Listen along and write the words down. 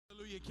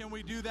Can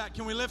we do that?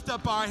 Can we lift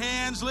up our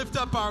hands, lift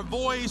up our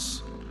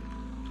voice,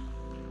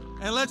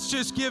 and let's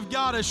just give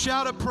God a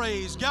shout of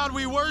praise. God,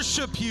 we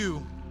worship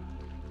you.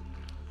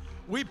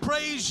 We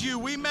praise you.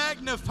 We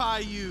magnify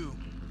you.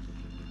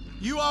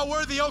 You are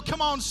worthy. Oh,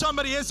 come on,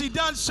 somebody. Has he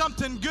done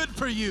something good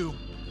for you?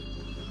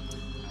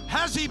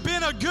 Has he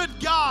been a good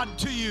God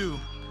to you?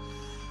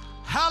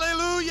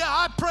 Hallelujah.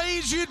 I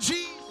praise you,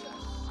 Jesus.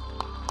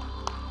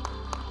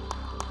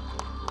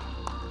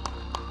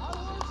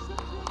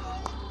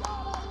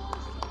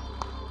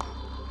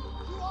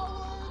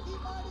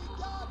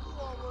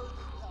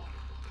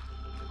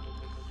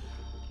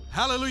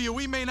 Hallelujah.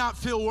 We may not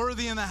feel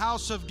worthy in the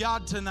house of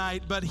God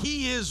tonight, but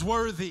he is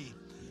worthy.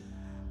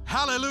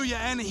 Hallelujah.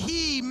 And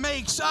he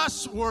makes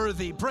us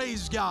worthy.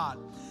 Praise God.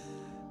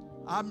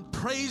 I'm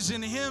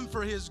praising him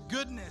for his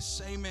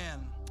goodness.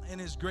 Amen.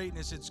 And his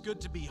greatness. It's good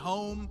to be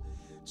home.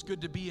 It's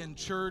good to be in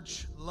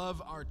church.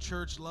 Love our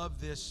church. Love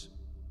this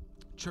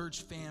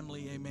church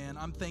family. Amen.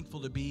 I'm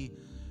thankful to be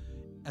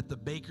at the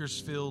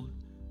Bakersfield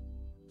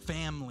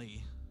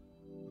family.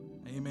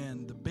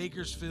 Amen. The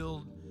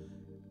Bakersfield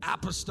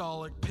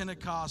Apostolic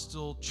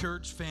Pentecostal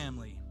Church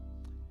family.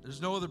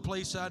 There's no other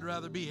place I'd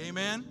rather be.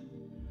 Amen.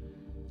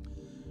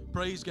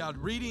 Praise God.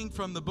 Reading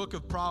from the book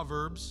of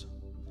Proverbs.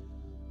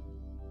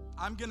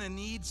 I'm going to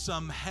need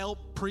some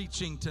help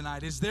preaching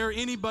tonight. Is there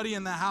anybody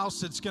in the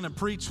house that's going to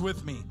preach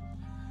with me?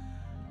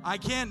 I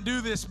can't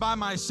do this by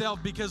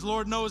myself because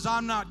Lord knows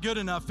I'm not good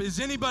enough. Is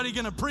anybody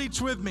going to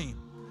preach with me?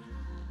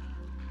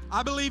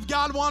 I believe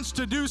God wants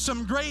to do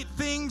some great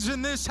things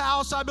in this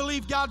house. I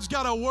believe God's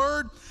got a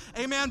word.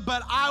 Amen.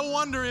 But I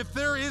wonder if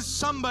there is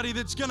somebody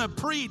that's going to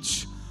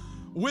preach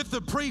with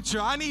the preacher.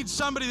 I need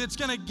somebody that's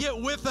going to get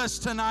with us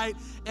tonight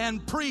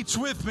and preach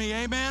with me.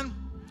 Amen.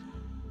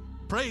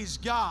 Praise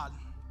God.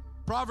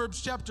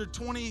 Proverbs chapter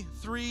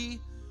 23,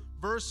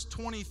 verse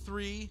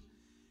 23.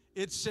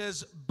 It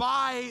says,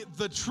 buy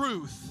the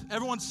truth.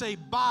 Everyone say,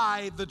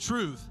 buy the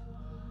truth.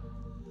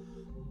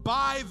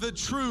 Buy the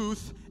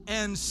truth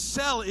and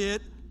sell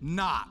it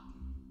not.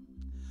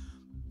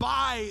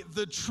 Buy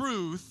the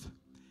truth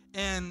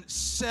and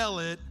sell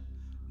it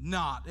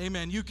not.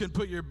 Amen. You can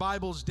put your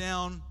Bibles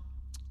down.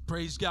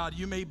 Praise God.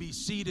 You may be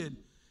seated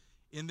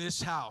in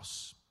this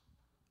house.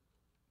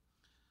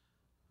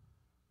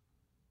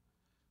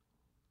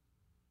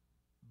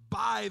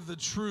 Buy the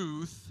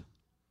truth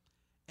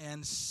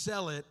and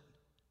sell it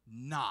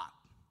not.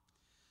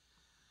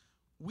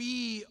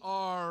 We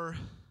are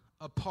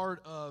a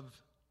part of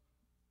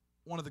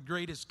one of the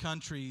greatest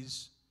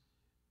countries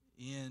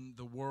in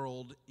the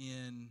world,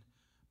 in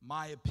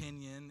my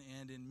opinion,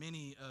 and in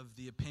many of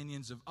the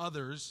opinions of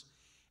others.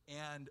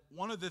 And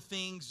one of the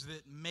things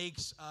that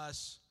makes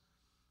us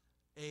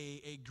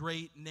a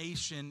great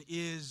nation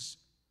is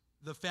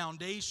the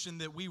foundation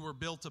that we were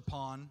built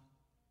upon,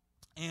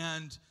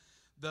 and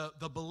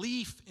the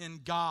belief in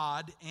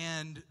God,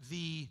 and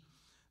the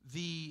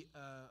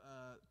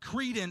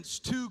credence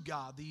to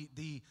God,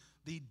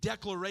 the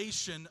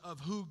declaration of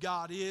who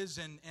God is,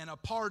 and a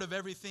part of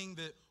everything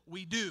that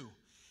we do.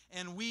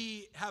 And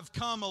we have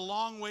come a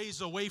long ways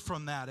away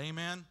from that.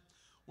 Amen.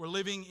 We're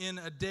living in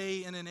a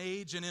day and an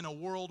age and in a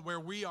world where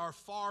we are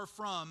far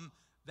from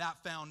that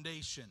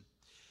foundation.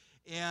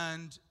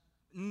 And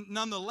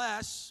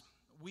nonetheless,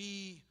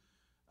 we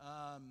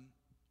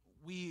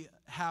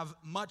have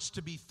much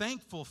to be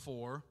thankful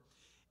for,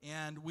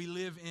 and we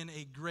live in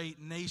a great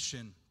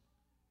nation.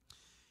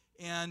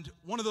 And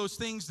one of those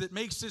things that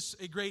makes this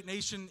a great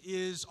nation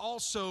is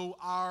also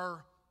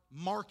our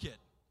market,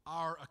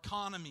 our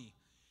economy,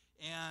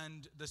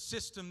 and the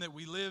system that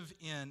we live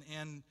in.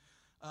 And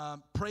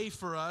pray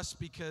for us,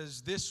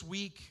 because this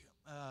week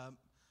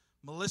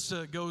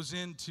Melissa goes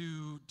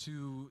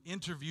into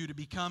interview to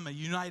become a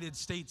United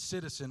States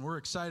citizen. We're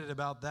excited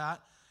about that,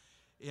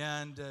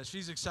 and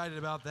she's excited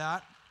about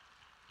that.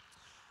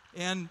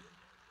 And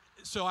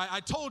so I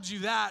told you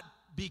that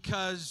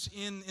because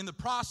in the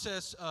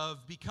process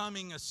of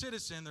becoming a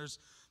citizen, there's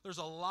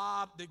a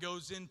lot that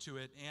goes into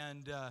it,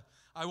 and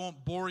I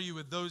won't bore you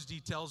with those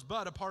details,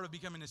 but a part of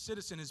becoming a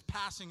citizen is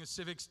passing a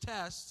civics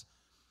test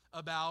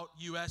about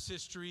U.S.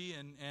 history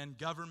and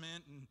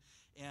government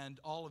and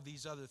all of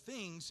these other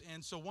things.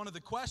 And so one of the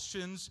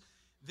questions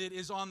that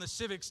is on the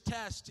civics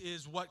test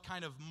is, what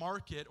kind of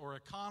market or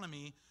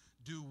economy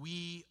do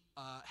we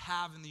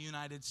have in the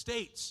United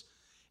States?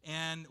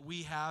 And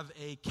we have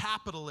a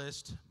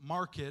capitalist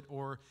market,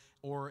 or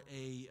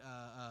a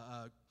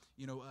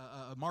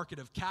market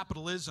of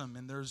capitalism,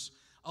 and there's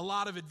a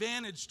lot of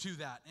advantage to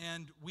that.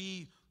 And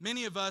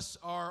many of us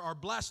are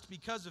blessed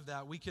because of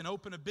that. We can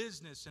open a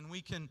business, and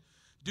we can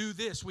do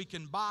this. We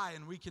can buy,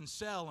 and we can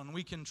sell, and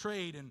we can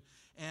trade,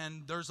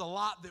 and there's a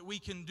lot that we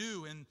can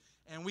do,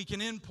 and we can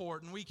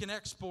import, and we can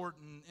export,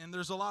 and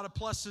there's a lot of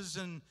pluses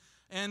and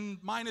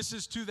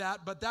minuses to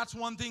that. But that's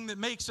one thing that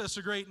makes us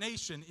a great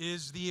nation,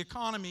 is the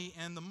economy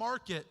and the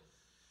market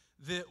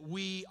that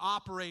we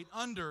operate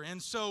under.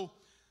 And so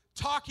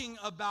talking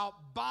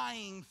about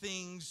buying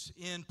things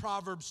in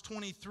Proverbs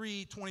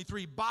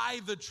 23:23, buy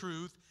the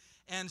truth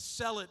and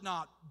sell it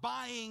not.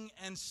 Buying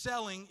and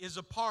selling is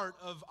a part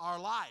of our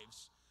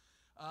lives,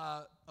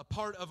 a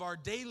part of our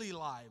daily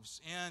lives.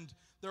 And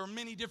there are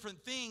many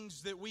different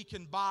things that we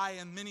can buy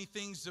and many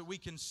things that we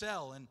can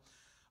sell. And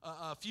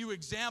a few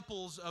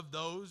examples of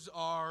those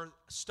are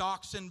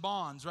stocks and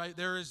bonds, right?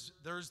 There's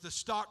the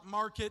stock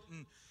market,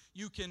 and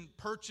you can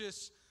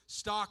purchase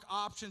stock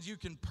options. You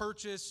can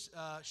purchase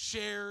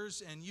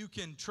shares, and you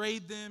can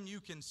trade them.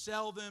 You can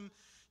sell them.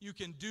 You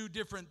can do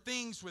different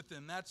things with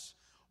them. That's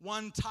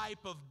one type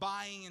of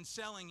buying and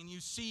selling, and you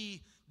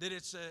see that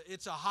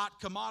it's a hot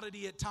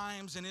commodity at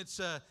times, and it's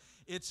a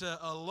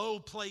low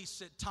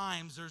place at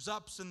times. There's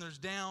ups and there's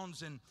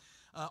downs, and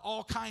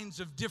all kinds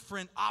of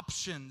different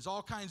options,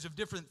 all kinds of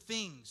different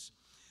things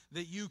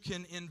that you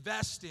can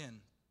invest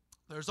in.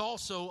 There's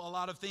also a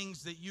lot of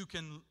things that you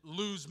can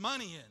lose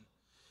money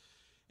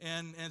in.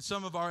 And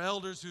some of our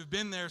elders who've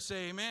been there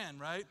say amen,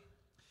 right?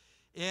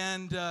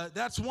 And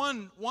that's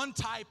one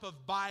type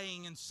of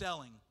buying and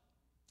selling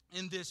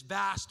in this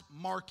vast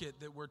market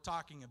that we're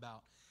talking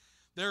about.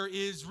 There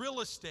is real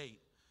estate.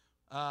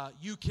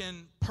 You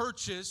can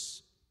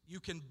purchase, you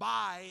can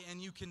buy, and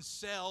you can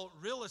sell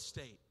real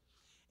estate.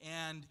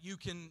 And you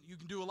can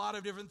do a lot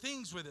of different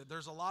things with it.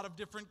 There's a lot of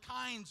different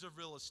kinds of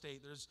real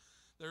estate.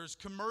 There's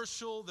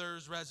commercial,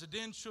 there's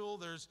residential,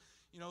 there's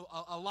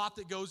a lot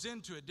that goes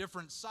into it.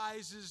 Different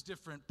sizes,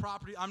 different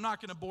property. I'm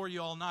not going to bore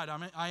you all night.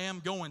 I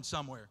am going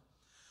somewhere.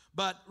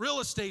 But real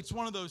estate's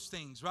one of those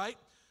things, right?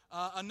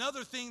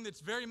 Another thing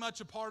that's very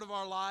much a part of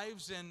our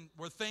lives, and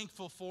we're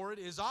thankful for it,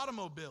 is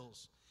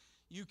automobiles.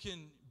 You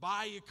can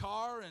buy a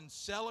car and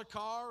sell a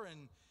car,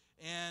 and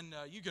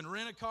you can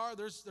rent a car.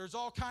 There's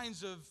all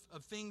kinds of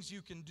things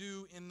you can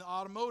do in the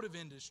automotive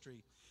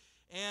industry.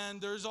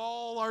 And there's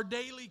all our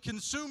daily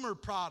consumer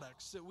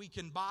products that we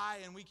can buy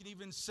and we can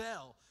even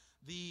sell.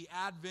 The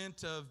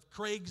advent of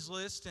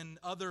Craigslist and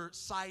other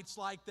sites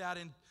like that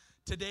in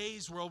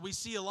today's world, we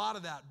see a lot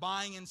of that,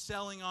 buying and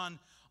selling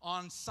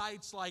on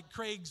sites like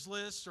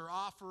Craigslist or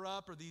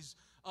OfferUp or these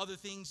other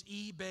things,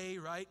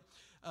 eBay, right?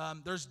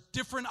 There's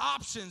different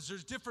options,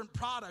 there's different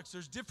products,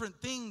 there's different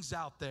things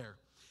out there.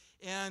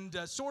 And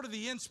sort of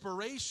the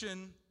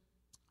inspiration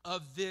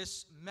of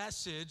this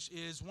message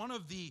is one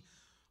of the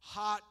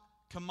hot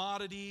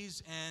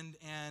commodities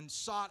and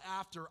sought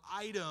after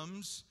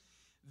items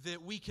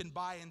that we can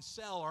buy and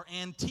sell are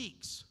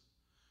antiques,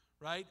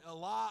 right?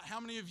 How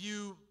many of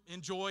you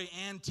enjoy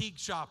antique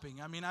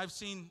shopping? I mean, I've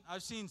seen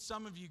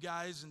some of you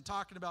guys and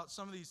talking about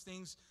some of these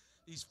things,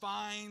 these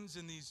finds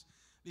and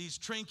these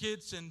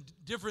trinkets and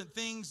different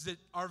things that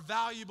are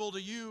valuable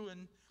to you,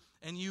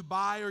 and you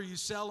buy or you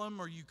sell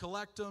them or you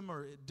collect them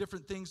or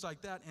different things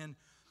like that. And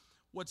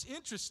what's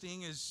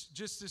interesting is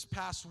just this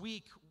past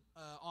week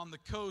on the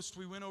coast,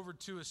 we went over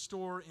to a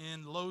store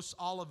in Los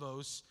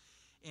Olivos,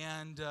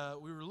 and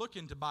we were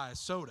looking to buy a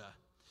soda.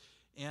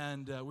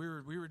 And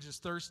we were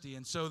just thirsty.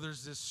 And so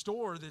there's this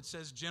store that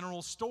says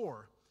General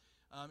Store.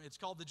 It's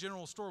called the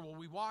General Store. Well,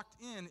 we walked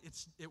in.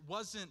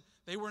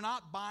 They were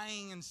not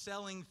buying and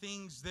selling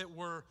things that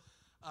were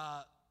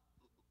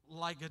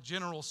like a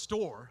general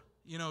store.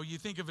 You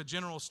think of a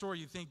general store,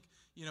 you think,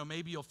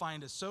 maybe you'll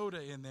find a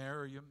soda in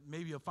there, or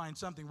maybe you'll find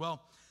something.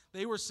 Well,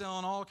 they were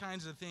selling all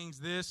kinds of things,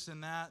 this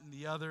and that and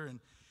the other,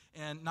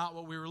 and not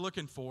what we were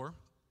looking for.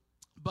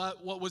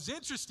 But what was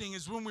interesting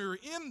is when we were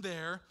in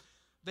there,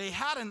 they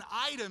had an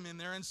item in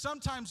there, and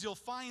sometimes you'll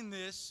find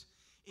this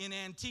in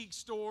antique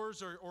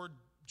stores or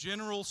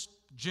general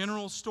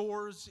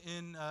stores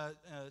in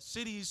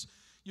cities.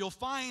 You'll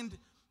find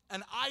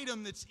an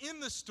item that's in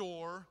the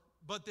store,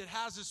 but that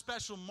has a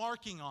special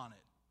marking on it.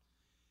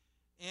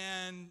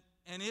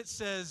 And it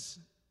says,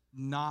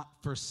 not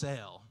for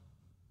sale.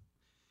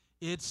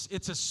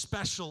 It's a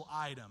special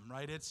item,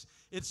 right? It's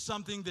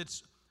something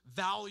that's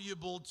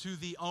valuable to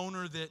the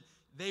owner, that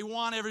they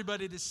want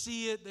everybody to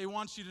see it. They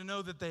want you to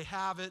know that they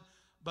have it,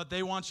 but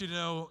they want you to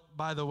know,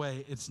 by the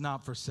way, it's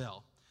not for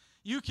sale.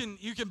 You can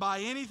buy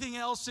anything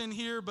else in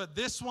here, but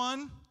this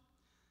one,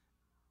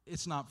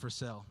 it's not for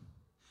sale.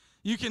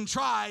 You can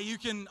try. You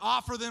can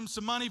offer them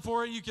some money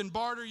for it. You can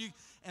barter.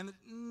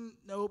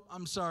 Nope,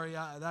 I'm sorry,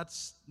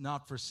 that's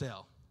not for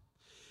sale.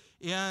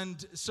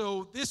 And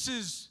so this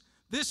is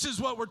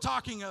what we're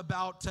talking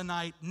about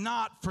tonight,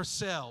 not for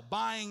sale,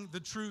 buying the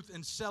truth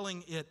and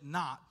selling it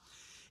not.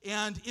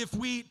 And if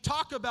we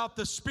talk about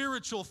the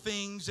spiritual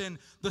things and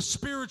the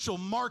spiritual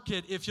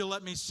market, if you'll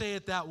let me say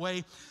it that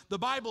way, the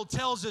Bible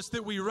tells us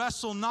that we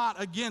wrestle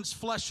not against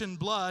flesh and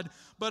blood,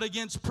 but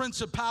against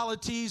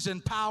principalities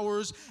and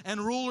powers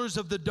and rulers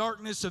of the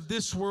darkness of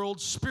this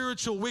world,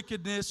 spiritual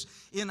wickedness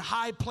in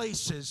high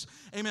places.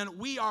 Amen.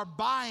 We are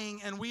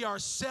buying and we are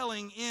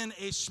selling in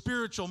a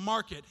spiritual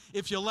market,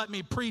 if you'll let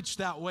me preach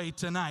that way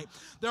tonight.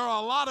 There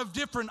are a lot of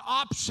different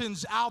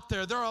options out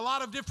there. There are a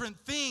lot of different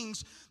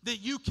things that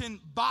you can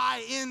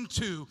buy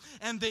into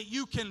and that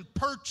you can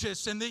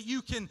purchase and that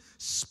you can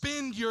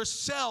spend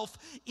yourself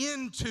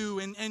into,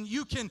 and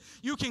you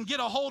can get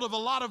a hold of a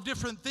lot of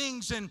different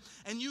things, and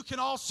you can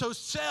also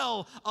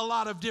sell a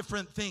lot of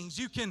different things.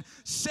 You can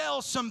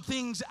sell some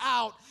things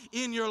out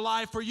in your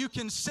life, or you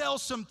can sell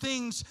some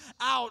things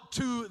out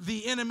to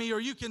the enemy, or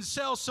you can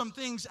sell some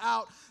things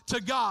out to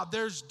God.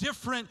 There's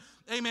different,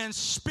 amen,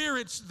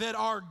 spirits that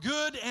are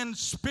good and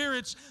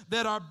spirits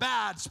that are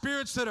bad,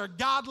 spirits that are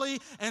godly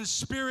and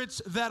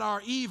spirits that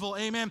are evil,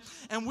 amen.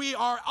 And we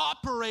are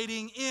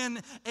operating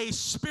in a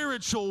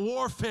spiritual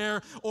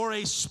warfare or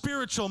a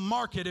spiritual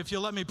market, if you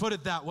let me put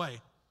it that way,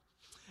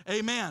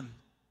 amen.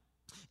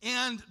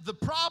 And the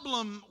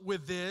problem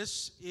with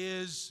this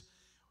is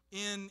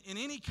in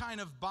any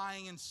kind of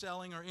buying and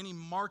selling or any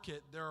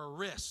market, there are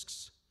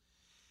risks.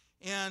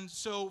 And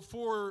so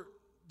for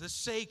the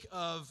sake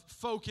of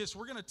focus,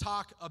 we're going to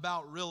talk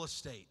about real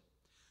estate.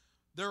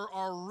 There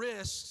are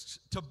risks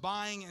to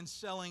buying and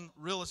selling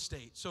real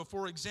estate. So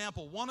for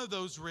example, one of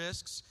those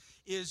risks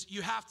is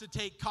you have to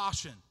take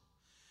caution.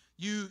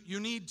 You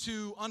need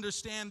to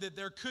understand that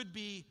there could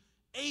be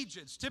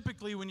agents.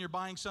 Typically when you're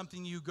buying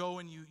something, you go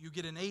and you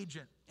get an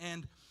agent,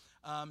 and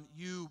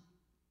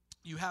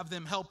you have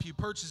them help you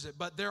purchase it.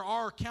 But there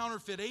are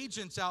counterfeit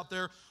agents out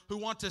there who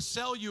want to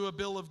sell you a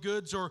bill of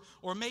goods or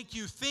make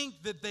you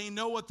think that they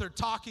know what they're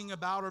talking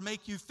about, or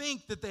make you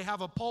think that they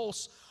have a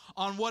pulse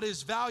on what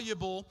is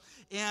valuable.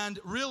 And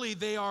really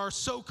they are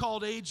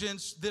so-called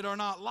agents that are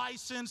not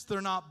licensed,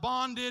 they're not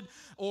bonded,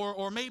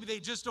 or maybe they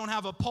just don't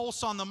have a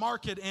pulse on the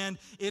market, and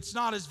it's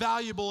not as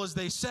valuable as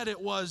they said it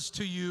was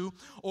to you,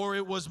 or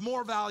it was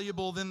more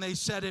valuable than they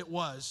said it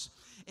was.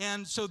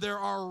 And so there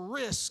are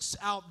risks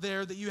out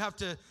there that you have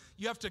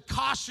to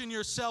caution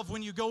yourself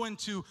when you go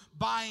into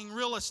buying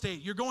real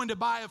estate. You're going to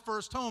buy a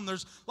first home.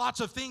 There's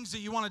lots of things that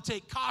you want to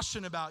take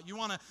caution about. You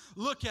want to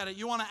look at it.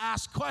 You want to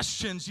ask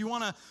questions. You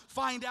want to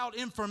find out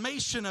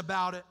information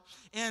about it.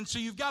 And so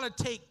you've got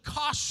to take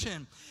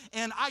caution.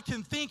 And I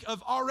can think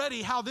of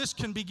already how this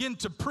can begin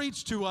to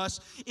preach to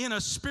us in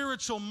a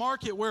spiritual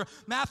market, where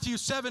Matthew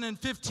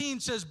 7:15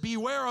 says,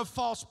 "Beware of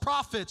false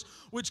prophets,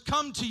 which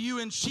come to you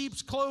in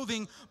sheep's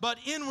clothing, but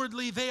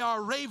inwardly they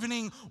are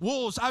ravening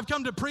wolves." I've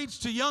come to preach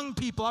to young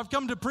people. I've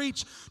come to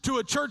preach to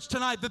a church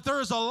tonight that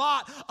there is a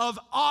lot of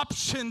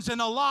options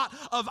and a lot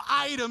of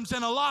items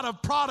and a lot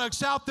of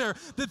products out there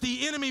that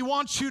the enemy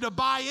wants you to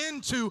buy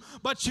into,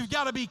 but you've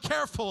got to be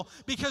careful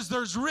because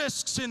there's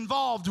risks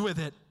involved with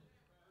it.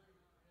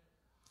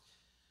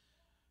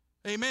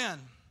 Amen.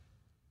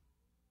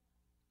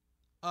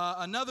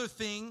 Another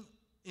thing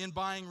in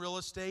buying real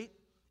estate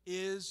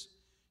is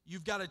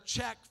you've got to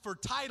check for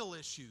title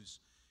issues.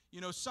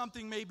 You know,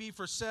 something may be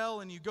for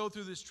sale, and you go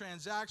through this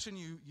transaction,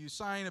 you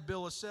sign a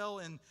bill of sale,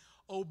 and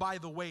oh, by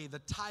the way, the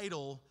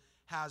title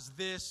has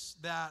this,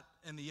 that,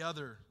 and the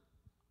other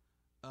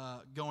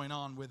going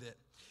on with it.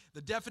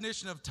 The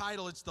definition of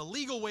title, it's the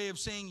legal way of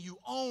saying you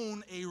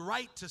own a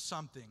right to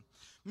something.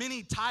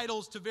 Many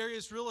titles to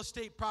various real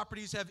estate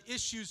properties have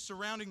issues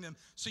surrounding them,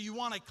 so you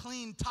want a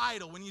clean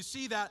title. When you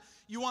see that,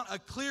 you want a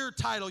clear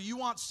title. You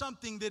want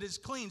something that is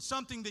clean,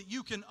 something that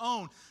you can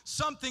own,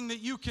 something that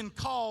you can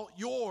call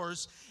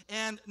yours,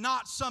 and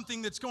not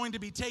something that's going to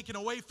be taken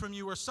away from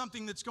you or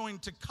something that's going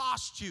to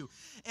cost you.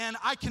 And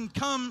I can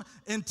come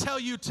and tell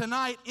you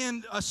tonight,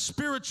 in a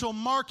spiritual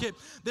market,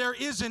 there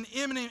is an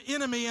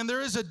enemy and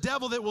there is a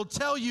devil that will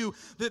tell you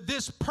that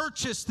this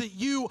purchase that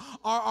you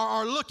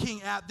are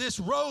looking at, this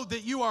road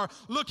that you are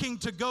looking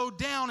to go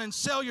down and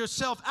sell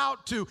yourself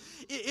out to,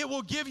 it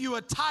will give you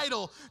a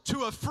title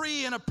to a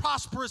free and a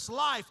prosperous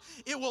life.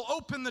 It will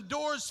open the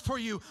doors for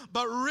you,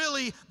 but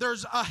really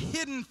there's a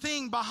hidden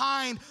thing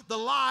behind the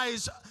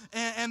lies,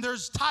 and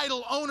there's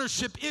title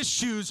ownership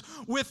issues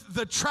with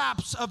the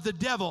traps of the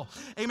devil.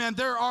 Amen.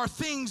 There are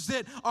things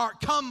that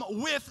come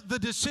with the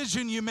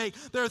decision you make.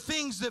 There are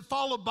things that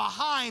follow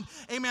behind,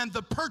 amen,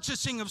 the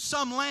purchasing of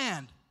some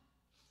land.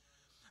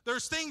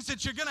 There's things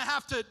that you're going to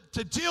have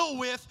to deal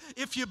with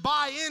if you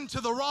buy into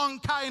the wrong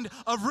kind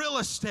of real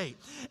estate.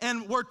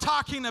 And we're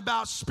talking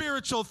about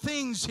spiritual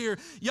things here.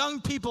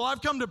 Young people,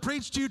 I've come to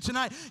preach to you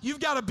tonight. You've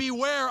got to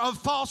beware of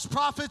false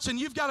prophets, and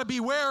you've got to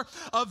beware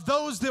of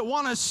those that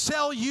want to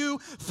sell you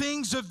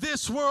things of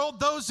this world,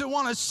 those that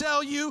want to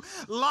sell you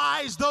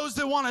lies, those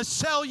that want to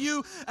sell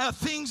you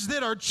things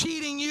that are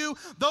cheating you,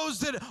 those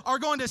that are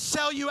going to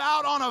sell you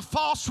out on a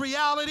false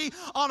reality,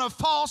 on a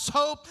false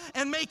hope,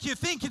 and make you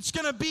think it's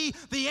going to be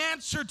the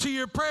answer to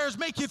your prayers,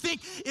 make you think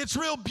it's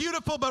real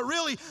beautiful, but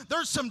really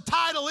there's some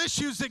title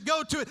issues that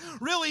go to it.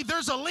 Really,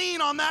 there's a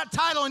lien on that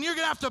title, and you're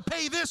going to have to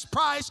pay this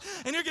price,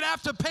 and you're going to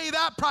have to pay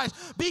that price.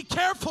 Be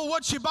careful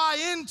what you buy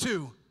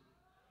into.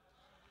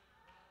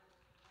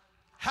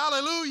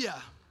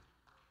 Hallelujah.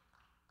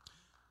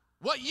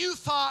 What you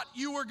thought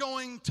you were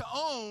going to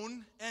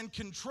own and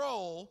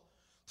control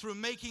through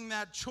making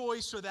that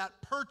choice or that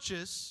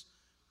purchase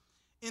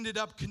ended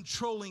up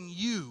controlling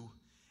you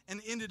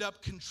and ended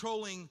up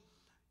controlling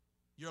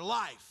your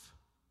life.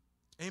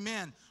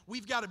 Amen.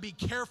 We've got to be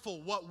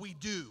careful what we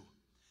do.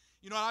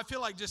 You know, I feel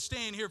like just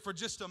staying here for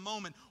just a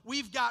moment.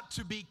 We've got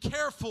to be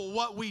careful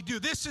what we do.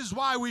 This is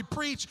why we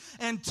preach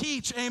and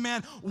teach,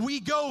 amen.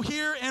 We go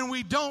here and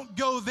we don't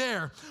go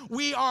there.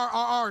 We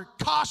are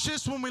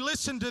cautious when we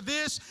listen to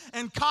this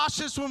and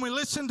cautious when we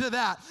listen to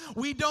that.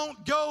 We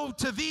don't go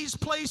to these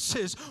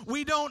places.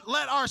 We don't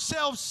let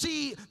ourselves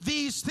see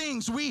these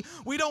things. We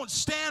don't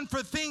stand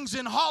for things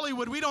in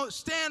Hollywood. We don't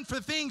stand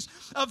for things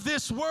of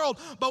this world.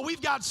 But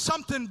we've got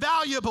something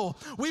valuable.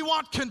 We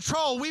want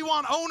control. We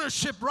want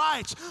ownership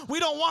rights. We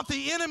don't want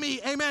the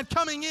enemy, amen,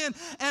 coming in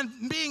and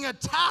being a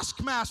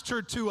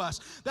taskmaster to us.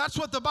 That's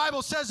what the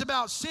Bible says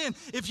about sin.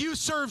 If you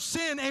serve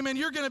sin, amen,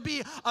 you're going to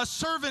be a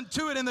servant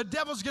to it, and the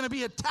devil's going to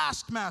be a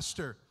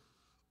taskmaster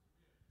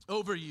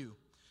over you.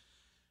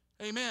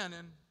 Amen.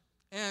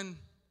 And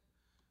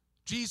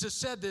Jesus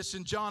said this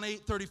in John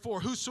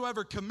 8:34,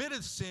 whosoever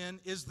committeth sin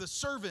is the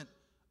servant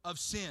of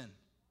sin.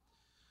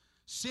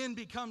 Sin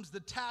becomes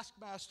the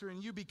taskmaster,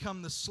 and you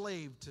become the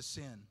slave to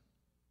sin.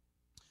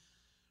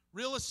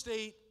 Real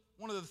estate,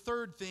 one of the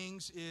third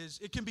things is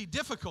it can be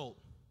difficult.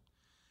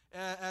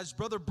 As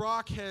Brother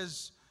Brock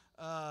has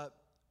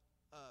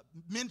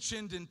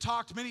mentioned and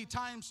talked many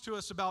times to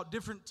us about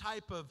different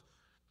type of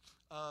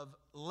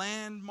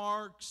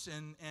landmarks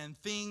and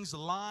things,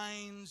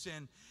 lines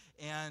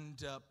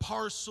and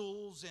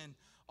parcels and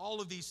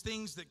all of these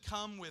things that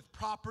come with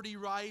property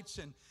rights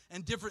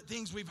and different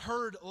things. We've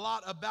heard a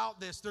lot about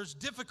this. There's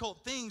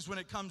difficult things when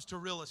it comes to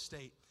real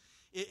estate.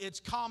 It's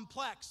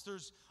complex.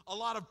 There's a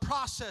lot of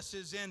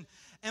processes, and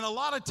a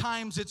lot of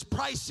times it's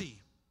pricey.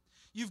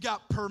 You've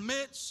got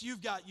permits,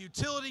 you've got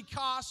utility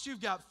costs,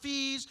 you've got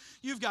fees,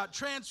 you've got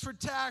transfer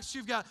tax,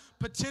 you've got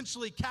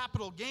potentially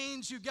capital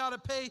gains you've got to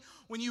pay.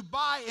 When you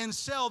buy and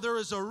sell, there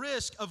is a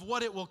risk of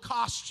what it will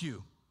cost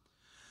you.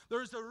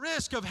 There's a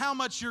risk of how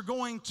much you're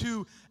going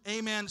to,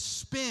 amen,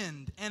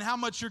 spend and how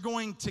much you're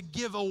going to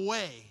give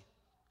away.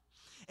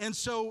 And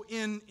so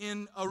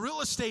in a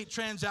real estate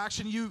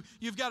transaction,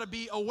 you've got to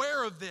be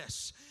aware of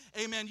this.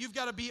 Amen. You've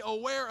got to be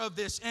aware of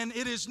this. And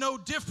it is no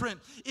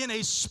different in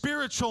a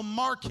spiritual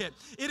market.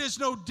 It is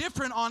no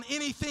different on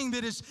anything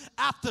that is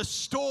at the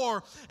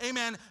store.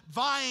 Amen.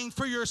 Vying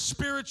for your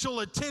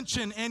spiritual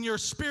attention and your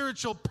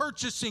spiritual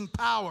purchasing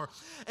power.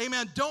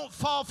 Amen. Don't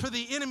fall for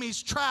the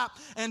enemy's trap,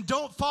 and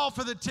don't fall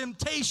for the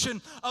temptation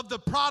of the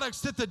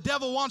products that the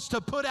devil wants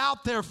to put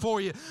out there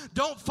for you.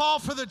 Don't fall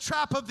for the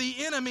trap of the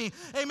enemy.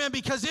 Amen.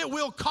 Because it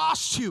will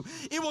cost you.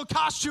 It will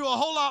cost you a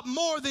whole lot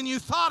more than you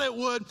thought it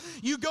would.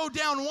 You go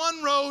down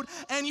one road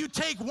and you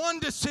take one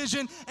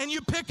decision and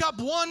you pick up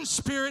one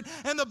spirit,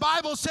 and the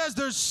Bible says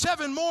there's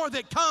 7 more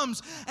that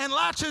comes and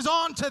latches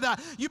on to that.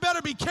 You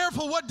better be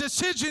careful what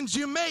decisions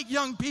you make,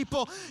 young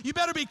people. You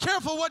better be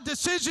careful what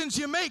decisions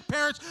you make,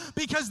 parents,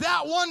 because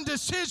that one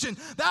decision,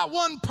 that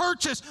one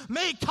purchase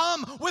may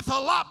come with a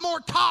lot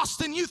more cost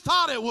than you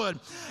thought it would.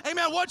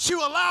 Amen. What you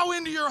allow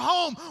into your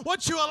home,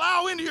 what you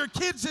allow into your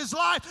kids'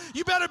 life,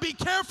 you better be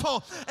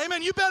careful.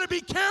 Amen. You better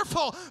be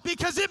careful,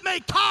 because it may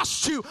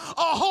cost you a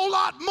whole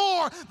lot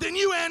more than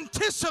you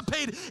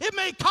anticipated. It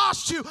may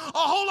cost you a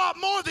whole lot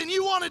more than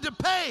you wanted to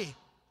pay.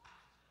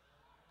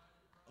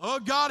 Oh,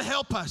 God,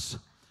 help us.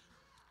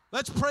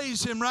 Let's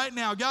praise Him right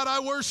now. God, I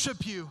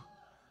worship You.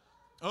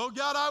 Oh,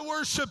 God, I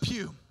worship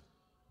You.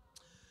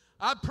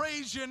 I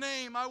praise Your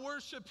name. I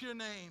worship Your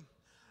name.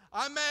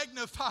 I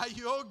magnify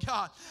You, oh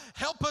God.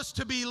 Help us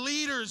to be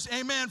leaders,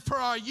 amen, for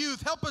our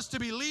youth. Help us to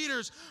be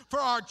leaders for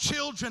our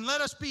children. Let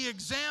us be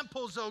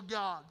examples, oh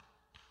God.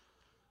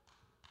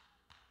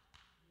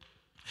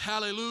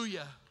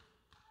 Hallelujah.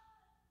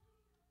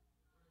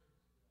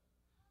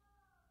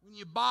 When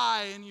you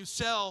buy and you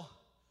sell,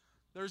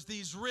 there's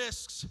these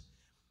risks,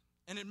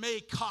 and it may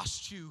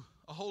cost you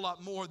a whole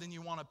lot more than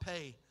you want to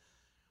pay.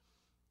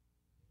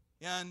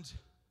 And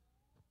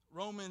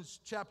Romans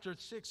chapter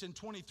 6 and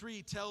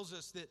 23 tells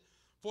us that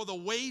for the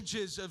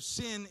wages of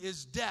sin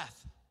is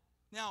death.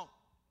 Now,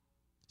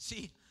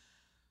 see,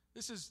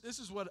 this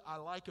is what I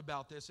like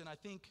about this, and I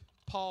think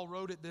Paul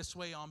wrote it this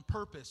way on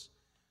purpose.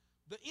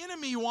 The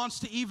enemy wants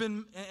to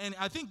even, and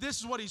I think this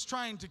is what he's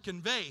trying to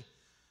convey.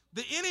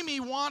 The enemy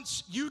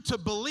wants you to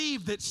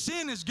believe that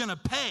sin is going to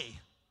pay.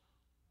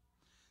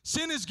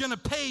 Sin is going to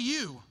pay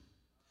you.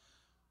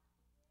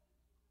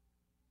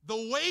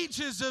 The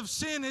wages of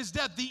sin is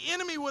death. The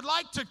enemy would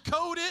like to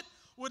code it,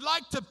 would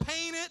like to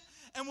paint it,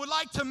 and would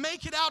like to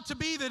make it out to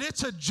be that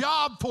it's a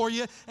job for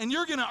you and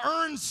you're going to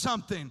earn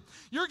something.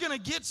 You're going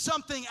to get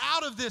something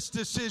out of this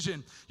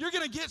decision. You're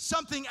going to get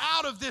something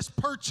out of this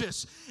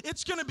purchase.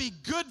 It's going to be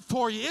good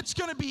for you. It's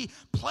going to be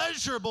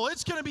pleasurable.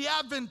 It's going to be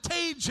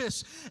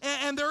advantageous.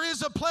 And there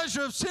is a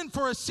pleasure of sin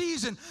for a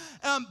season,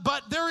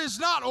 but there is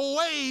not a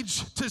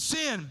wage to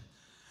sin.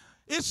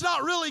 It's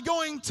not really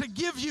going to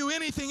give you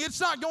anything.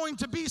 It's not going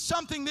to be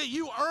something that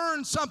you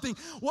earn something.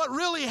 What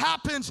really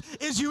happens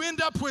is you end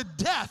up with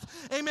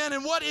death. Amen.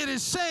 And what it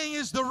is saying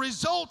is the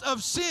result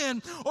of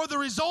sin, or the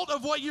result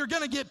of what you're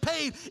going to get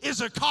paid,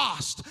 is a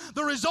cost.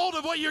 The result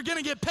of what you're going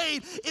to get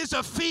paid is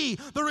a fee.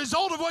 The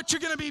result of what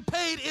you're going to be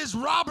paid is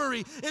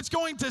robbery. It's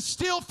going to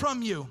steal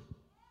from you.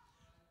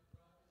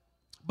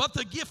 But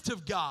the gift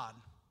of God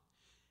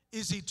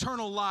is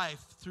eternal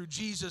life through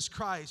Jesus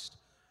Christ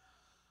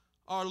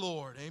our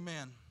Lord.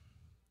 Amen.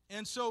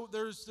 And so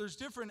there's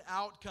different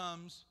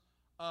outcomes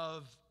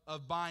of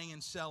buying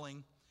and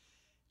selling.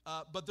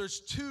 But there's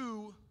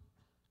two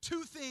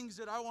things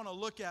that I want to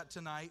look at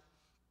tonight.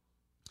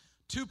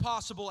 Two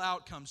possible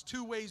outcomes,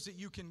 two ways that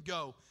you can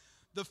go.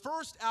 The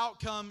first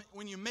outcome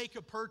when you make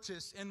a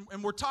purchase,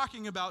 and we're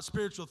talking about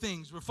spiritual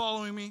things. We're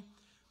following me?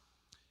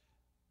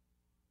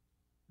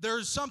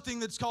 There's something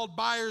that's called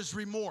buyer's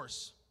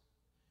remorse.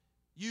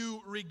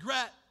 You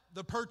regret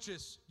the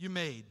purchase you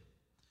made.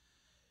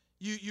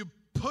 You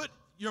put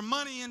your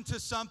money into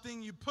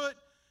something, you put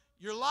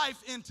your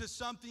life into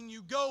something,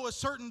 you go a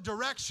certain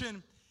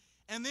direction,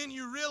 and then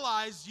you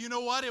realize, you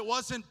know what, it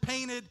wasn't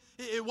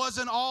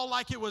all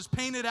like it was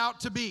painted out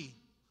to be.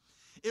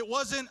 It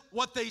wasn't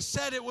what they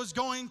said it was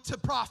going to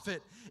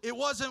profit. It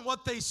wasn't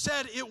what they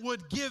said it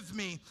would give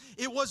me.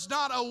 It was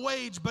not a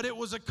wage, but it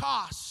was a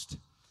cost.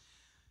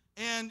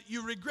 And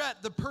you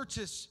regret the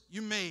purchase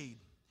you made.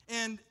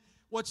 And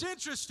what's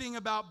interesting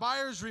about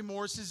buyer's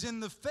remorse is in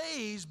the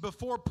phase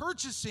before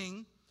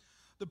purchasing,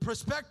 the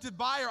prospective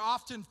buyer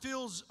often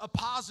feels a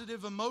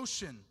positive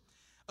emotion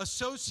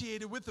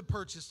associated with the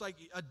purchase, like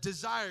a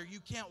desire. You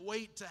can't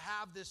wait to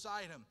have this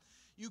item.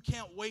 You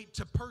can't wait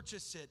to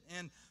purchase it.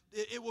 And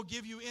it will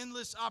give you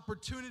endless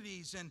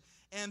opportunities.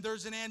 And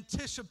there's an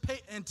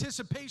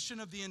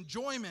anticipation of the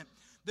enjoyment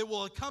that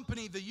will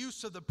accompany the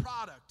use of the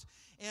product.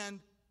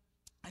 And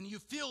you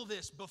feel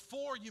this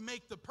before you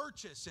make the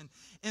purchase.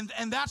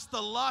 And that's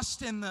the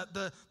lust and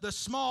the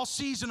small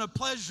season of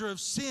pleasure of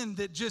sin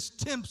that just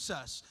tempts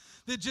us,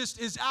 that just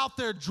is out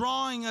there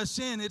drawing us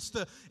in. It's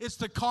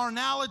the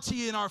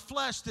carnality in our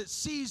flesh that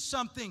sees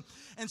something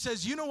and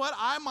says, you know what,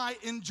 I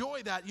might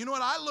enjoy that. You know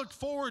what, I look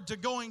forward to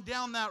going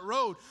down that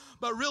road.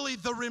 But really,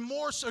 the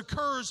remorse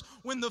occurs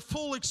when the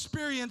full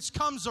experience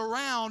comes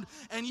around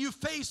and you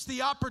face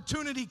the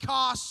opportunity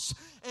costs,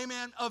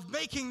 amen, of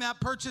making that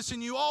purchase.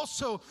 And you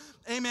also,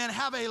 amen,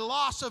 have a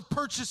loss of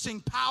purchasing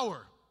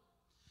power.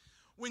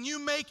 When you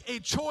make a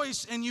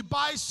choice and you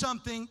buy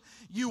something,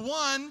 you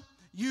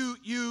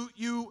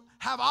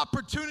have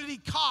opportunity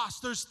costs.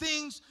 There's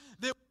things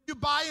that you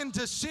buy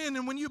into sin,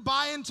 and when you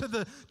buy into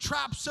the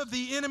traps of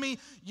the enemy,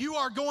 you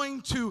are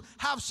going to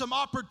have some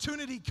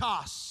opportunity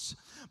costs.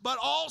 But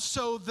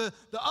also the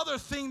other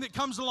thing that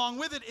comes along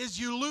with it is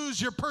you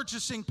lose your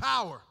purchasing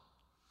power.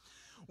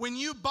 When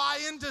you buy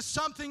into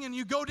something and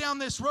you go down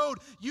this road,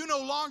 you no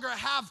longer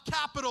have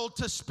capital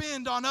to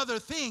spend on other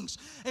things.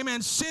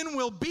 Amen. Sin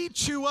will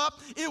beat you up.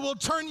 It will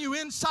turn you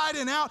inside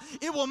and out.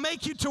 It will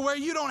make you to where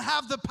you don't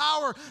have the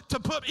power to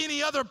put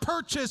any other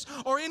purchase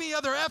or any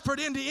other effort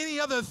into any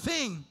other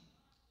thing.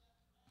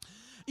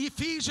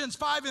 Ephesians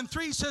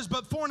 5:3 says,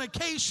 but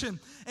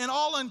fornication and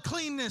all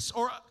uncleanness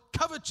or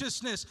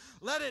covetousness,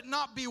 let it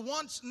not be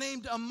once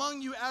named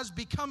among you as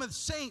becometh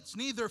saints,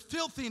 neither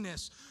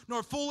filthiness,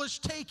 nor foolish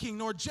taking,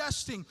 nor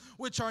jesting,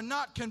 which are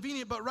not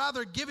convenient, but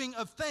rather giving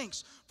of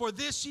thanks. For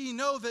this ye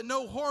know that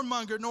no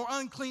whoremonger, nor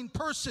unclean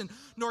person,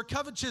 nor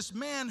covetous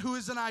man who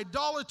is an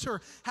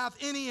idolater hath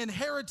any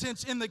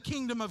inheritance in the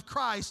kingdom of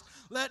Christ.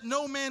 Let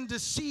no man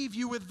deceive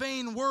you with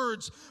vain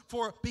words,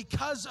 for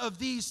because of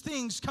these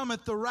things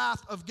cometh the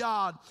wrath of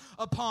God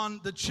upon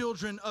the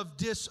children of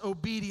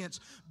disobedience.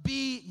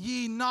 Be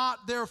ye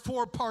not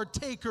therefore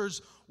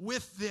partakers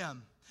with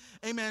them.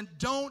 Amen.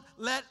 Don't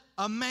let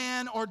a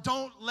man or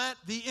don't let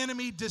the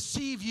enemy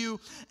deceive you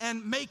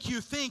and make you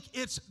think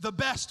it's the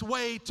best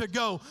way to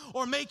go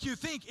or make you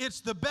think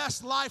it's the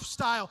best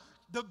lifestyle.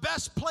 The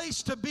best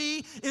place to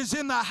be is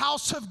in the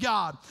house of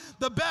God.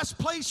 The best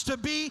place to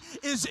be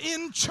is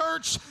in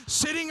church,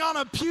 sitting on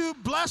a pew,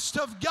 blessed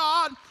of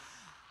God.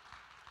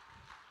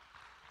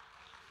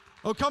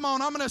 Oh, come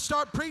on, I'm going to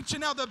start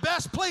preaching now. The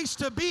best place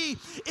to be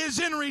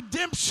is in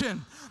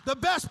redemption. The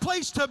best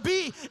place to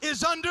be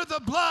is under the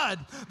blood.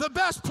 The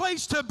best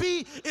place to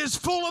be is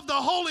full of the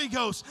Holy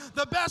Ghost.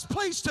 The best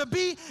place to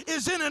be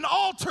is in an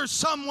altar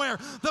somewhere.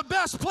 The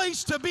best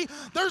place to be,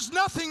 there's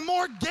nothing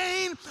more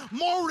gain,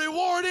 more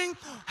rewarding.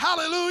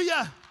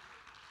 Hallelujah.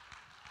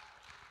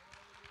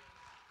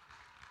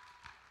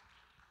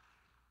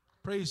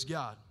 Praise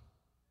God.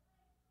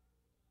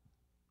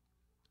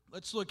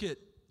 Let's look at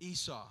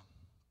Esau.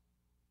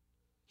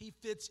 He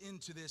fits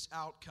into this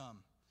outcome.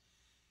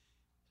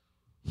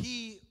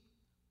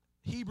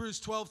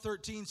 Hebrews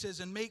 12:13 says,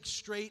 and make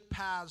straight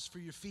paths for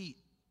your feet,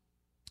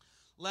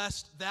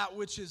 lest that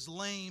which is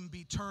lame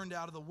be turned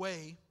out of the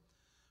way,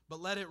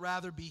 but let it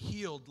rather be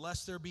healed,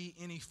 lest there be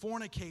any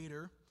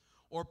fornicator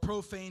or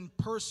profane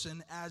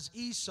person as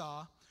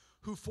Esau,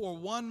 who for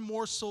one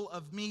morsel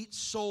of meat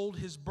sold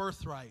his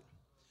birthright.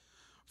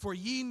 For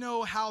ye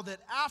know how that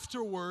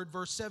afterward,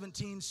 verse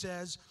 17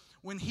 says,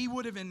 when he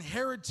would have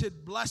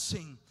inherited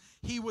blessing,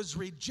 he was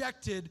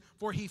rejected,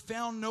 for he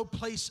found no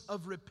place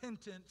of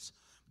repentance,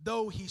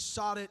 though he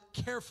sought it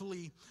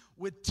carefully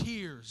with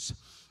tears.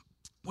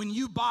 When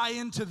you buy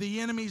into the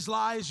enemy's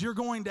lies, you're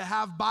going to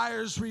have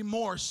buyer's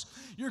remorse.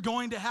 You're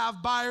going to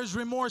have buyer's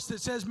remorse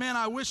that says, man,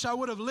 I wish I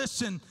would have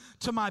listened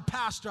to my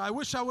pastor. I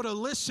wish I would have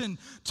listened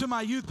to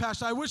my youth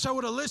pastor. I wish I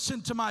would have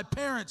listened to my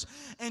parents.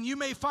 And you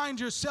may find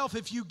yourself,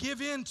 if you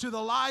give in to the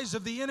lies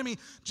of the enemy,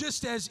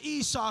 just as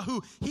Esau,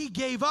 who he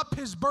gave up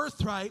his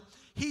birthright.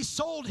 He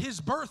sold his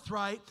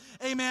birthright,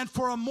 amen,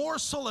 for a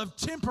morsel of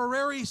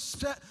temporary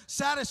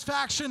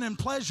satisfaction and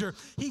pleasure.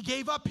 He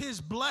gave up his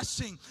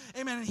blessing,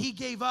 amen, and he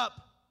gave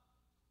up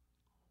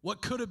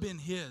what could have been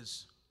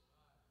his.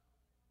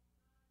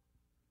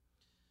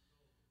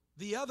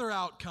 The other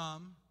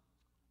outcome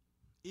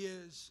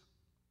is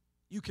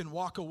you can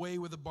walk away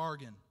with a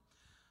bargain.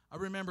 I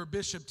remember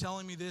Bishop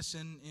telling me this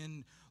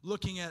in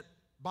looking at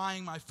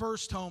buying my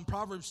first home.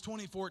 Proverbs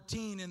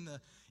 20:14 in the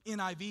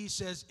NIV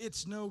says,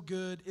 it's no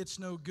good,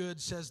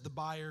 says the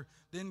buyer,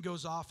 then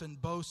goes off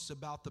and boasts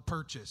about the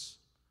purchase.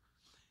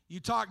 You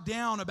talk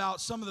down about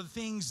some of the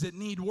things that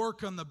need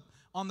work on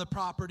the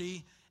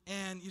property,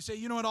 and you say,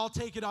 you know what, I'll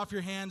take it off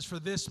your hands for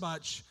this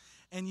much,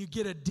 and you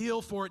get a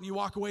deal for it, and you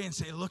walk away and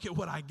say, look at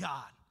what I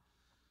got.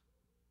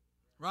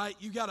 Right?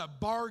 You got a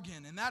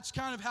bargain, and that's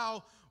kind of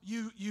how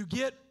you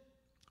get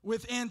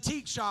with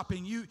antique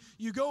shopping.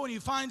 You go and you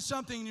find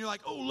something, and you're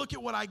like, oh, look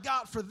at what I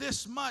got for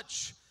this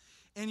much,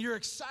 and you're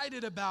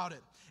excited about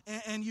it,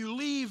 and you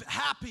leave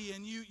happy,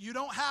 and you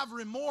don't have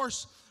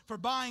remorse for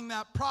buying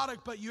that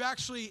product, but you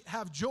actually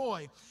have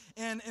joy.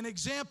 And an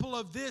example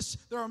of this,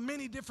 there are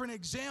many different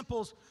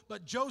examples,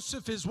 but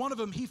Joseph is one of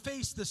them. He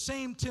faced the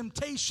same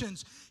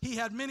temptations. He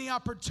had many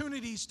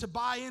opportunities to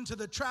buy into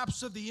the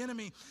traps of the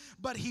enemy,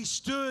 but he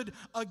stood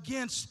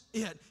against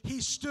it.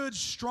 He stood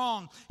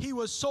strong. He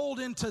was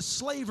sold into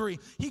slavery.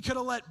 He could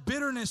have let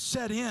bitterness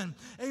set in,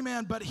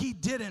 amen, but he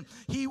didn't.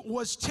 He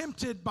was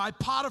tempted by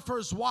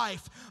Potiphar's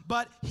wife,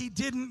 but he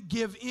didn't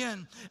give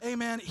in,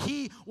 amen.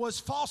 He was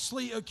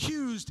falsely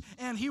accused,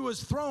 and he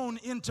was thrown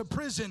into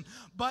prison,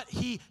 but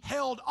he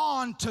held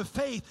on to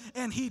faith,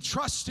 and he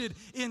trusted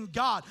in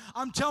God.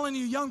 I'm telling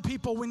you, young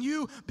people, when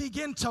you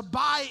begin to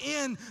buy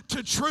in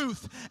to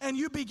truth, and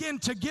you begin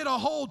to get a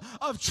hold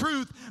of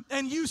truth,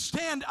 and you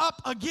stand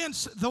up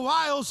against the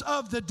wiles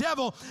of the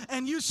devil,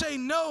 and you say,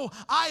 no,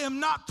 I am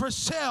not for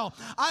sale.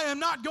 I am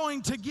not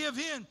going to give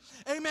in.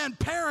 Amen.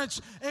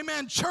 Parents,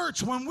 amen.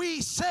 Church, when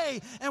we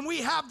say, and we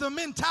have the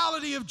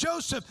mentality of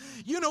Joseph,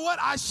 you know what?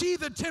 I see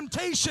the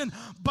temptation,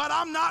 but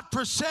I'm not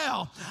for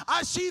sale.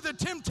 I see the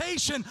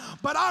temptation,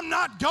 but I'm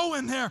not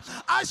going there.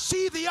 I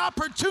see the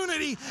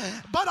opportunity,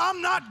 but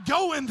I'm not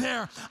going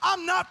there.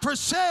 I'm not for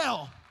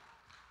sale.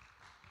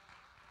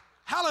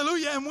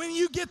 Hallelujah. And when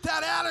you get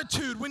that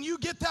attitude, when you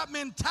get that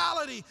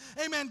mentality,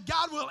 amen,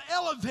 God will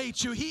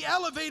elevate you. He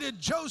elevated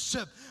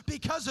Joseph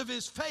because of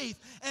his faith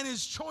and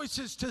his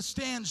choices to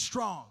stand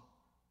strong.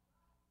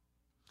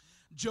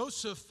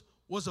 Joseph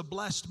was a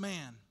blessed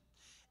man.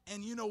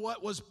 And you know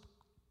what was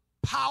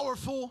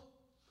powerful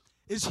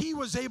is he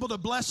was able to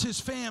bless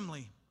his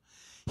family.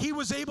 He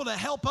was able to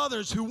help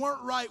others who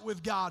weren't right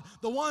with God,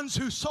 the ones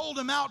who sold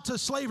him out to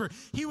slavery.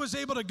 He was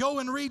able to go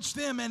and reach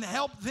them and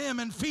help them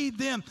and feed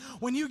them.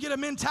 When you get a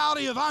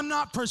mentality of I'm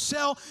not for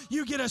sale,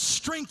 you get a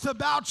strength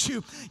about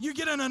you. You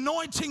get an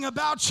anointing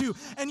about you,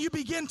 and you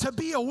begin to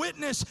be a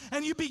witness,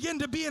 and you begin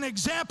to be an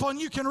example, and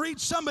you can reach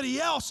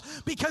somebody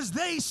else because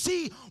they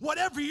see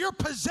whatever you're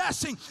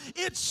possessing.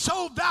 It's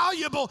so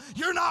valuable,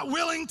 you're not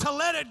willing to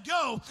let it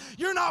go.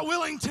 You're not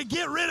willing to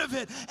get rid of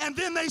it. And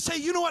then they say,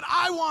 you know what,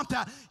 I want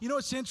that. You know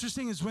what's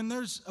interesting is when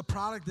there's a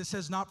product that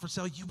says not for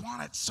sale, you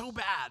want it so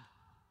bad.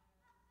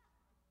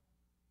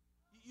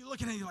 You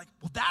look at it and you're like,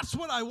 well, that's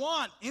what I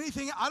want.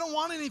 I don't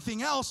want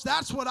anything else.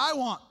 That's what I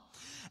want.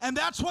 And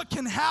that's what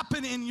can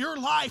happen in your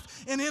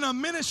life and in a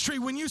ministry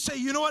when you say,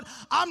 you know what,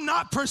 I'm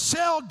not for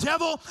sale,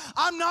 devil.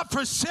 I'm not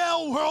for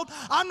sale, world.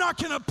 I'm not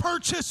going to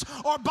purchase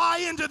or buy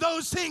into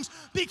those things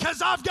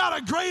because I've got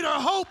a greater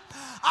hope.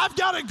 I've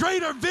got a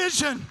greater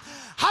vision.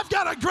 I've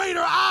got a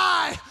greater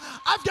eye.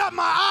 I've got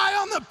my eye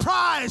on the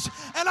prize,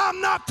 and I'm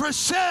not for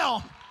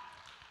sale.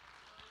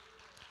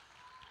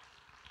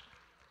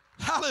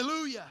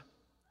 Hallelujah.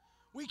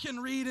 We can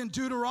read in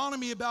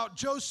Deuteronomy about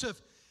Joseph.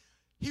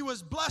 He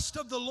was blessed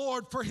of the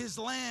Lord for his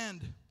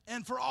land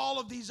and for all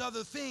of these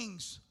other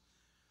things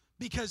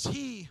because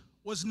he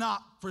was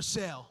not for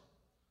sale.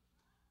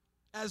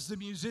 As the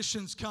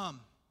musicians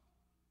come,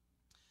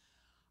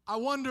 I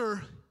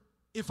wonder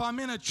if I'm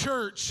in a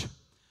church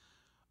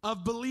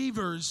of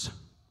believers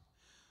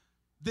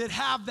that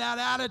have that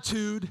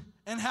attitude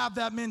and have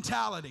that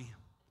mentality.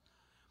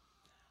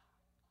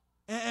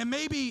 And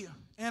maybe,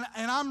 and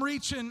I'm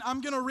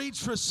going to reach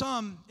for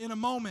some in a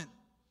moment.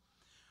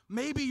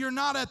 Maybe you're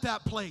not at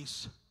that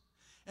place.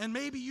 And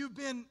maybe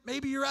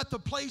you're at the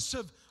place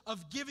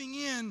of giving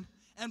in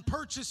and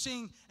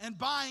purchasing and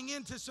buying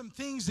into some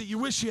things that you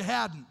wish you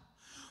hadn't.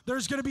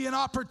 There's going to be an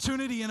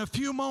opportunity in a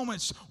few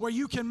moments where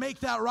you can make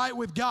that right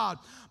with God.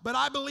 But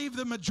I believe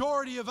the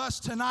majority of us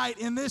tonight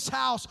in this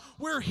house,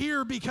 we're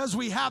here because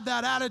we have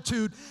that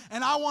attitude.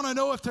 And I want to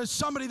know if there's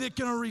somebody that's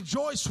going to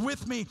rejoice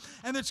with me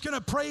and that's going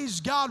to praise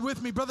God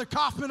with me. Brother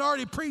Kaufman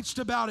already preached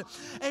about it.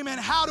 Amen.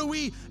 How do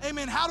we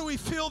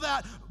feel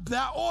that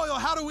oil?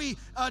 How do we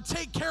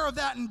take care of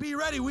that and be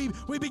ready?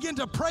 We begin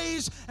to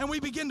praise and we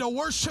begin to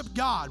worship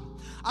God.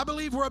 I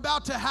believe we're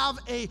about to have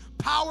a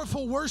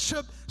powerful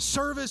worship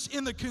service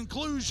in the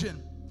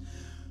conclusion.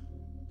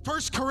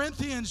 1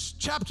 Corinthians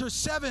chapter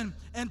 7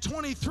 and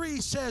 23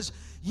 says,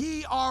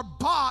 ye are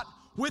bought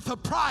with a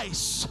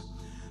price.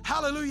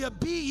 Hallelujah.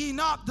 Be ye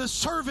not the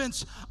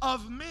servants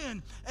of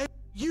men.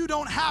 You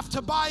don't have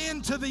to buy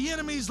into the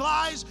enemy's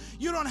lies.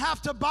 You don't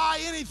have to buy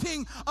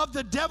anything of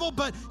the devil,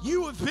 but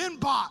you have been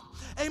bought.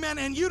 Amen.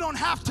 And you don't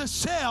have to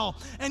sell.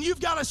 And you've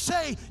got to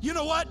say, you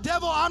know what,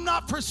 devil, I'm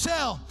not for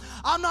sale.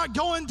 I'm not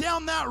going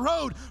down that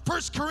road.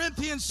 1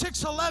 Corinthians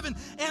 6:11,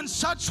 and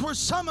such were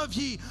some of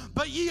ye,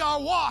 but ye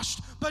are washed,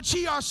 but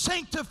ye are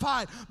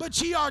sanctified,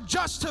 but ye are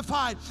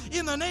justified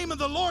in the name of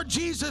the Lord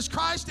Jesus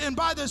Christ and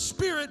by the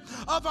Spirit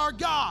of our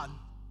God.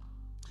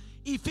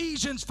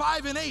 Ephesians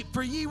 5:8,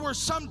 for ye were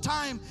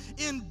sometime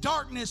in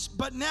darkness,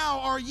 but now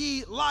are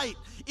ye light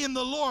in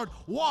the Lord.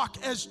 Walk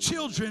as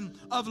children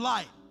of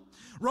light.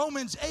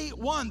 Romans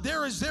 8:1,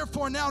 there is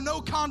therefore now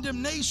no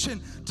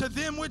condemnation to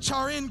them which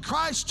are in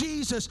Christ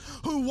Jesus,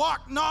 who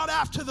walk not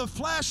after the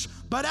flesh,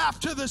 but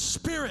after the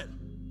Spirit.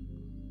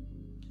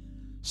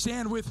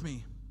 Stand with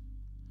me.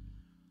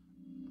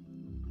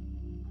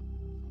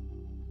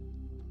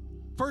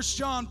 1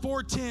 John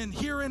 4:10,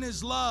 herein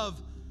is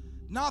love,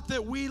 not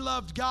that we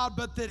loved God,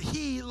 but that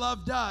He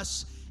loved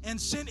us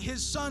and sent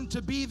His Son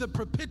to be the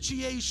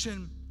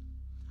propitiation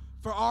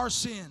for our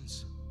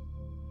sins.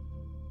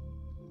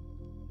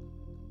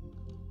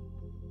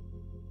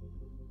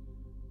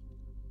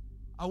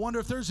 I wonder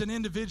if there's an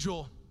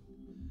individual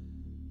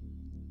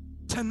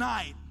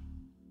tonight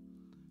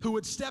who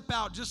would step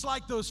out just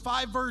like those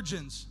 5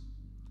 virgins.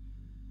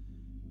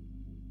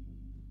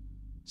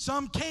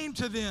 Some came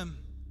to them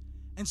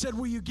and said,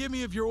 will you give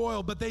me of your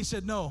oil? But they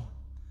said, no,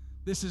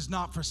 this is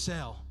not for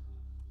sale.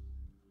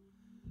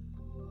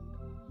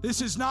 This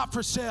is not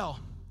for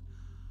sale.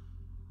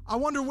 I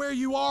wonder where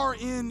you are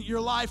in your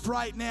life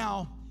right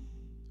now.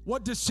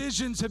 What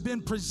decisions have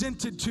been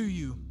presented to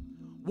you?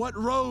 What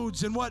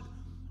roads and what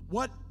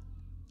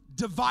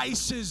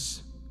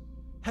devices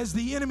has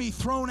the enemy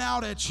thrown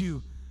out at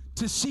you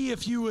to see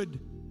if you would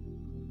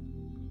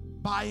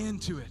buy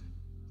into it?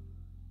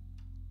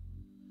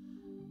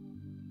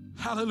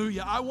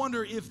 Hallelujah. I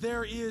wonder if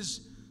there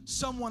is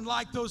someone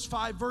like those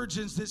 5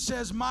 virgins that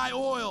says, my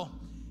oil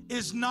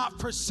is not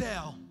for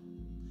sale.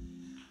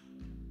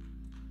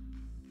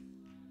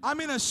 I'm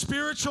in a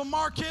spiritual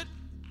market.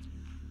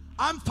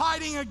 I'm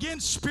fighting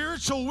against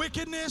spiritual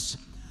wickedness.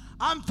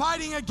 I'm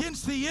fighting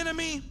against the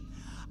enemy.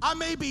 I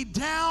may be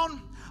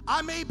down.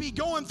 I may be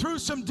going through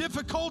some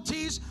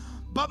difficulties,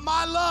 but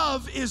my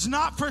love is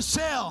not for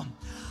sale.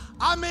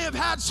 I may have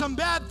had some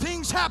bad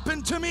things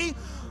happen to me,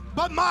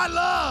 but my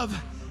love,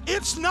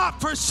 it's not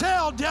for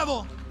sale,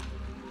 devil.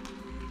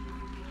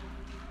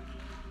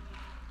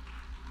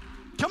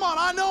 Come on,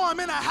 I know I'm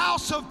in a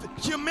house of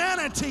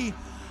humanity.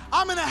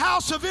 I'm in a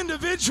house of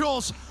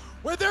individuals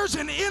where there's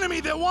an enemy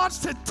that wants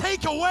to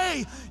take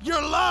away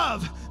your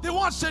love, that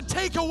wants to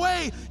take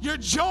away your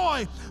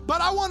joy. But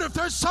I wonder if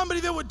there's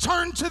somebody that would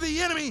turn to the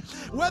enemy,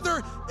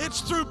 whether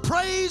it's through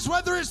praise,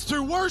 whether it's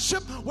through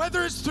worship,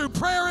 whether it's through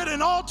prayer at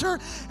an altar,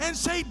 and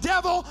say,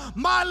 devil,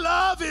 my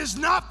love is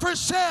not for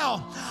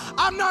sale.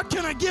 I'm not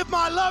going to give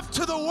my love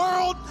to the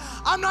world.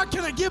 I'm not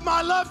going to give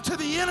my love to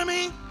the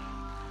enemy.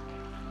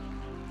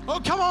 Oh,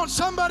 come on,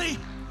 somebody.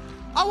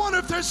 I wonder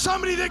if there's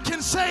somebody that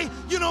can say,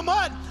 you know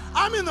what?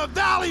 I'm in the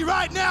valley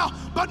right now,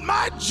 but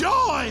my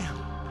joy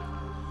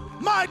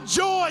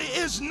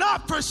is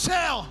not for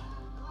sale.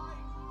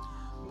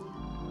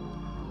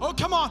 Oh,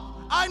 come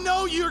on. I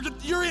know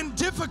you're in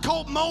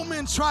difficult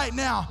moments right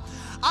now.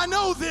 I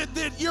know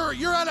that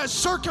you're at a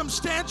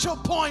circumstantial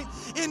point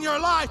in your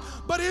life,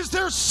 but is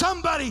there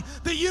somebody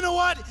that, you know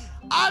what?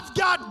 I've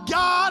got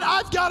God.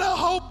 I've got a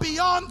hope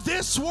beyond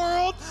this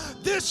world,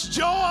 this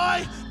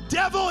joy.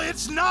 Devil,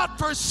 it's not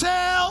for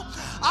sale.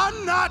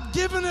 I'm not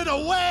giving it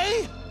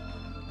away.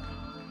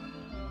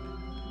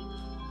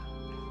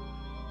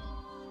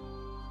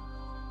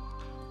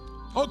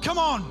 Oh, come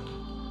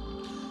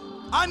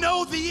on. I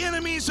know the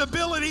enemy's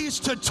abilities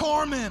to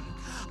torment.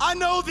 I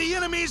know the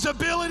enemy's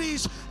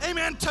abilities,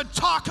 amen, to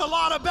talk a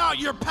lot about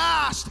your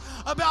past,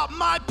 about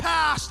my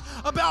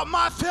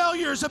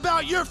failures,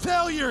 about your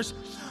failures.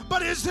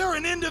 But is there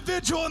an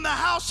individual in the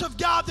house of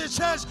God that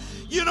says,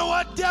 you know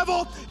what,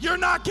 devil, you're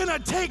not going to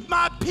take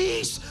my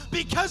peace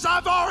because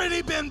I've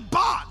already been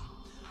bought.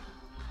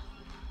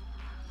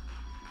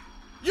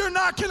 You're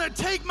not going to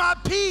take my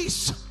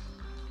peace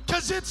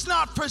because it's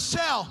not for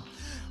sale.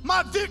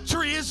 My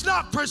victory is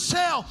not for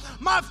sale.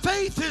 My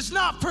faith is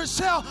not for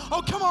sale.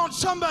 Oh, come on,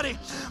 somebody.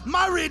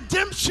 My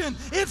redemption,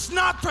 it's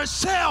not for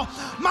sale.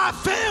 My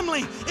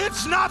family,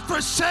 it's not for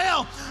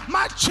sale.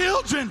 My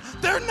children,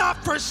 they're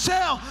not for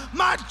sale.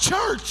 My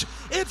church,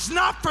 it's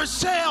not for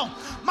sale.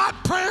 My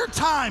prayer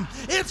time,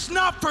 it's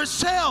not for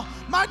sale.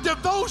 My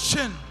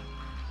devotion.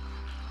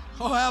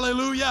 Oh,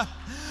 hallelujah.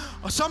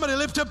 Oh, somebody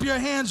lift up your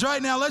hands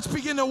right now. Let's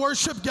begin to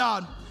worship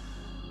God.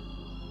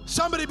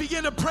 Somebody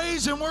begin to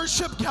praise and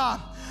worship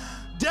God.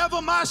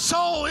 Devil, my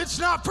soul, it's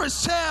not for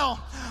sale.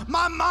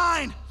 My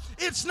mind,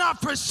 it's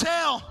not for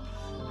sale.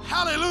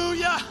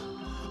 Hallelujah.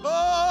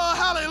 Oh,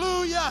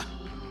 hallelujah.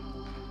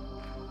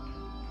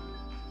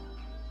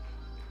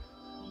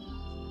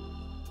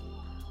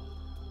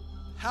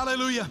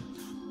 Hallelujah.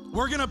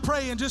 We're going to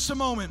pray in just a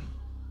moment.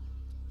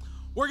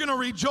 We're going to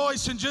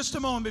rejoice in just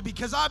a moment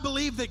because I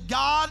believe that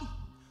God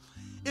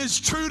is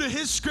true to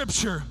his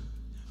scripture.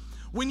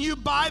 When you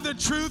buy the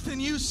truth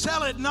and you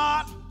sell it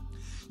not,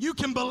 you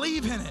can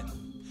believe in it.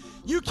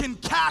 You can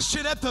cash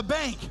it at the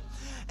bank.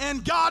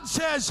 And God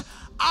says,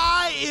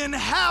 I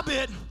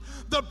inhabit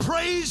the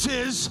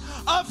praises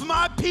of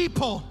my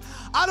people.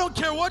 I don't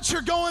care what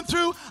you're going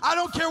through. I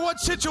don't care what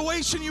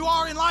situation you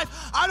are in life.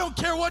 I don't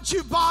care what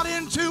you bought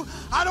into.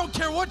 I don't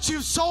care what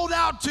you've sold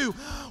out to.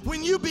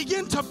 When you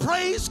begin to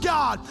praise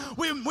God,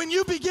 when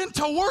you begin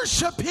to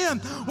worship him,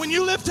 when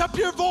you lift up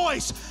your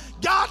voice,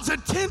 God's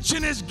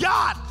attention is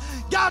God.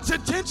 God's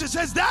attention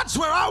says, that's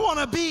where I want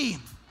to be.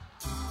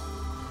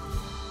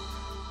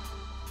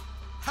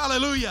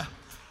 Hallelujah.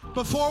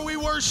 Before we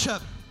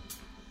worship,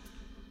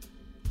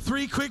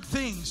 3 quick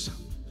things.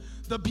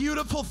 The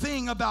beautiful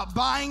thing about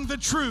buying the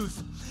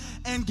truth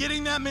and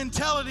getting that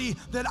mentality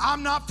that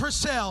I'm not for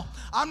sale.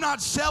 I'm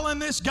not selling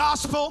this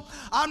gospel.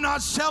 I'm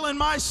not selling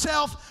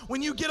myself.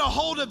 When you get a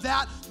hold of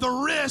that, the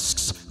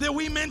risks that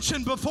we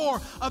mentioned before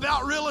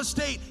about real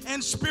estate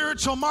and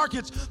spiritual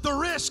markets, the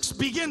risks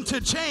begin to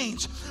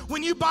change.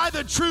 When you buy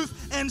the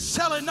truth and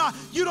sell it not,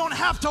 you don't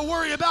have to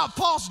worry about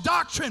false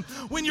doctrine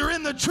when you're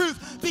in the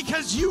truth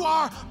because you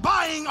are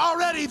buying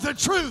already the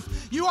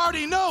truth. You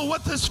already know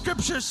what the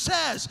scripture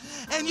says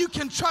and you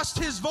can trust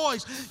his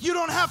voice. You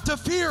don't have to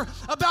fear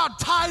about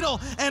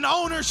title and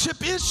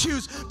ownership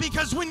issues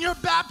because when you're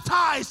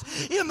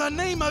baptized in the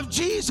name of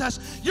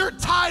Jesus, your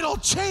title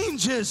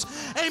changes.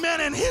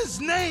 Amen. And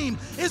his name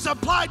is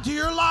applied to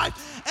your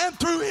life, and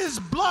through his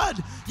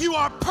blood you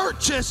are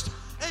purchased.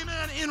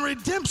 Amen. In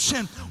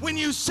redemption, when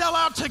you sell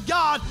out to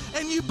God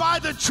and you buy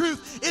the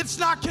truth, it's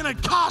not going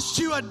to cost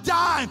you a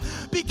dime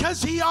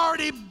because he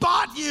already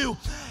bought you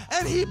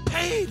and he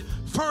paid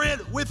for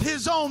it with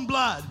his own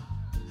blood.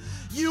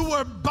 You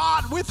were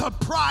bought with a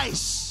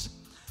price.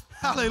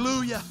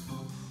 Hallelujah.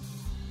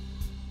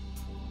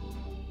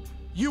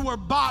 You were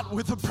bought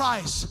with a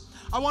price.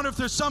 I wonder if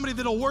there's somebody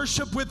that'll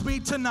worship with me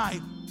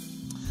tonight.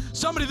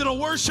 Somebody that'll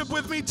worship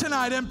with me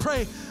tonight and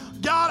pray,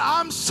 God,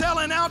 I'm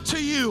selling out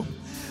to you.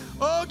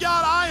 Oh,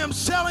 God, I am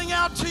selling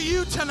out to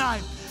you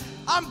tonight.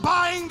 I'm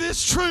buying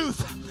this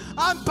truth.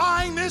 I'm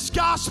buying this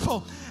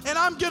gospel, and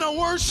I'm going to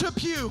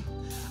worship you.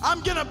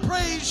 I'm going to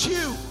praise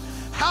you.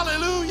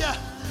 Hallelujah.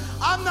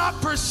 I'm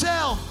not for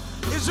sale.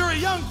 Is there a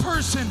young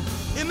person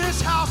in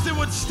this house that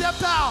would step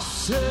out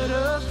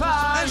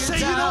and say,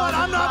 you know what,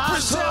 I'm not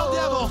for sale,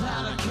 devil.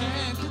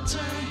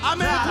 I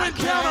may have went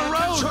down a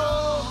road,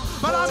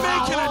 but I'm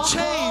making a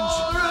change.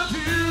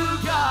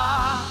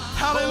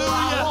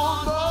 Hallelujah.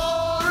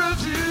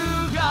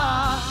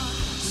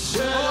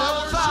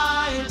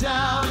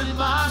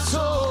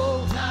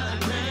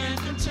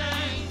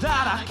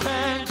 That I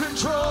can't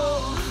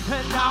control,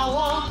 and I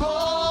want